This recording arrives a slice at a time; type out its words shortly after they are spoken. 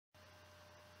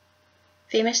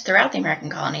Famous throughout the American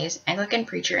colonies, Anglican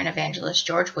preacher and evangelist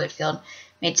George Whitefield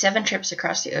made 7 trips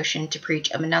across the ocean to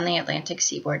preach up and down the Atlantic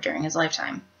seaboard during his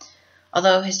lifetime.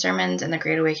 Although his sermons and the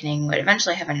Great Awakening would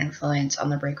eventually have an influence on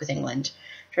the break with England,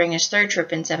 during his 3rd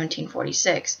trip in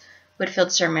 1746,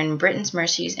 Whitefield's sermon, Britain's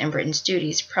Mercies and Britain's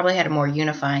Duties, probably had a more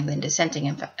unifying than dissenting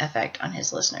effect on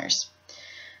his listeners.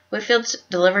 Whitefield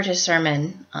delivered his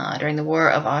sermon during the War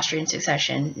of Austrian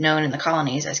Succession, known in the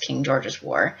colonies as King George's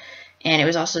War, and it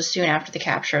was also soon after the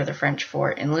capture of the French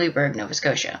fort in Louisbourg, Nova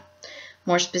Scotia.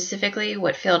 More specifically,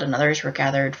 Whitefield and others were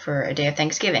gathered for a day of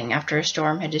Thanksgiving after a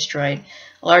storm had destroyed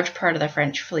a large part of the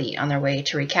French fleet on their way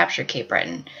to recapture Cape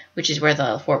Breton, which is where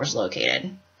the fort was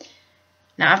located.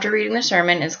 Now, after reading the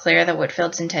sermon, it's clear that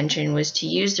Whitefield's intention was to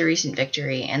use the recent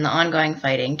victory and the ongoing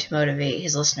fighting to motivate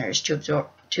his listeners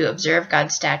to observe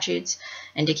God's statutes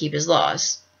and to keep his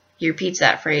laws. He repeats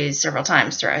that phrase several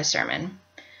times throughout his sermon.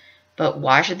 But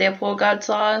why should they uphold God's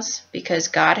laws? Because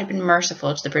God had been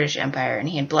merciful to the British Empire and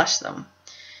he had blessed them.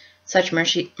 Such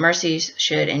mercies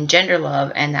should engender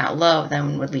love, and that love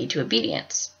then would lead to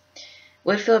obedience.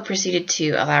 Whitefield proceeded to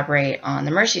elaborate on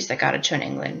the mercies that God had shown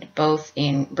England, both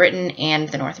in Britain and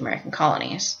the North American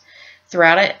colonies.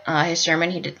 Throughout it, his sermon,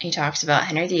 he talks about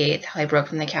Henry VIII, how he broke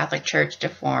from the Catholic Church to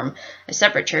form a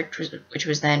separate church, which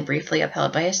was then briefly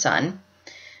upheld by his son.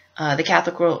 The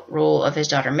Catholic rule of his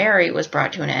daughter Mary was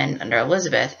brought to an end under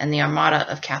Elizabeth, and the Armada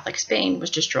of Catholic Spain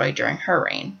was destroyed during her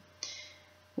reign.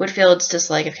 Whitefield's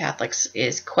dislike of Catholics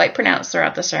is quite pronounced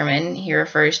throughout the sermon. He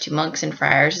refers to monks and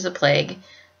friars as a plague,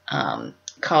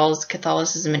 calls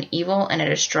Catholicism an evil and a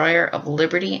destroyer of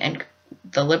liberty and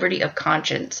the liberty of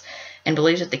conscience, and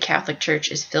believes that the Catholic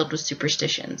Church is filled with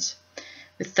superstitions.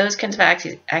 With those kinds of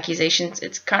accusations,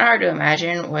 it's kind of hard to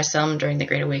imagine why some during the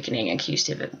Great Awakening accused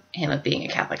him of being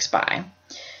a Catholic spy.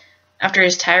 After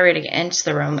his tirade against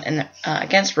Rome and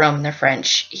the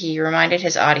French, he reminded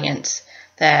his audience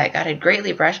that God had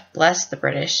greatly blessed the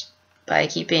British by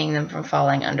keeping them from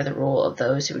falling under the rule of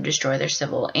those who would destroy their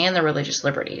civil and their religious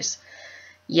liberties.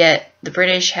 Yet the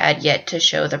British had yet to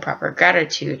show the proper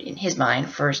gratitude in his mind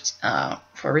for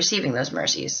receiving those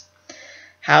mercies.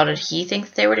 How did he think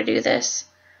that they were to do this?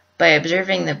 By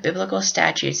observing the biblical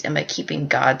statutes and by keeping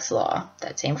God's law,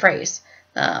 that same phrase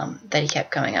that he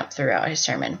kept coming up throughout his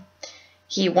sermon.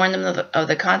 He warned them of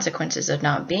the consequences of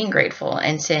not being grateful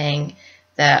and saying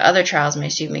that other trials may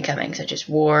soon be coming, such as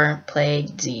war,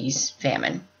 plague, disease,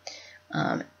 famine.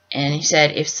 And he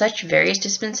said, if such various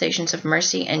dispensations of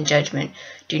mercy and judgment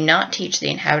do not teach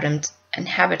the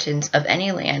inhabitants of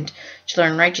any land to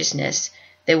learn righteousness,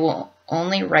 they will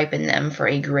only ripen them for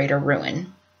a greater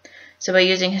ruin. So by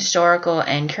using historical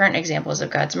and current examples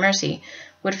of God's mercy,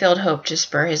 Whitefield hoped to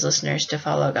spur his listeners to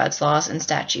follow God's laws and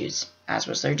statutes, as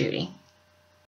was their duty.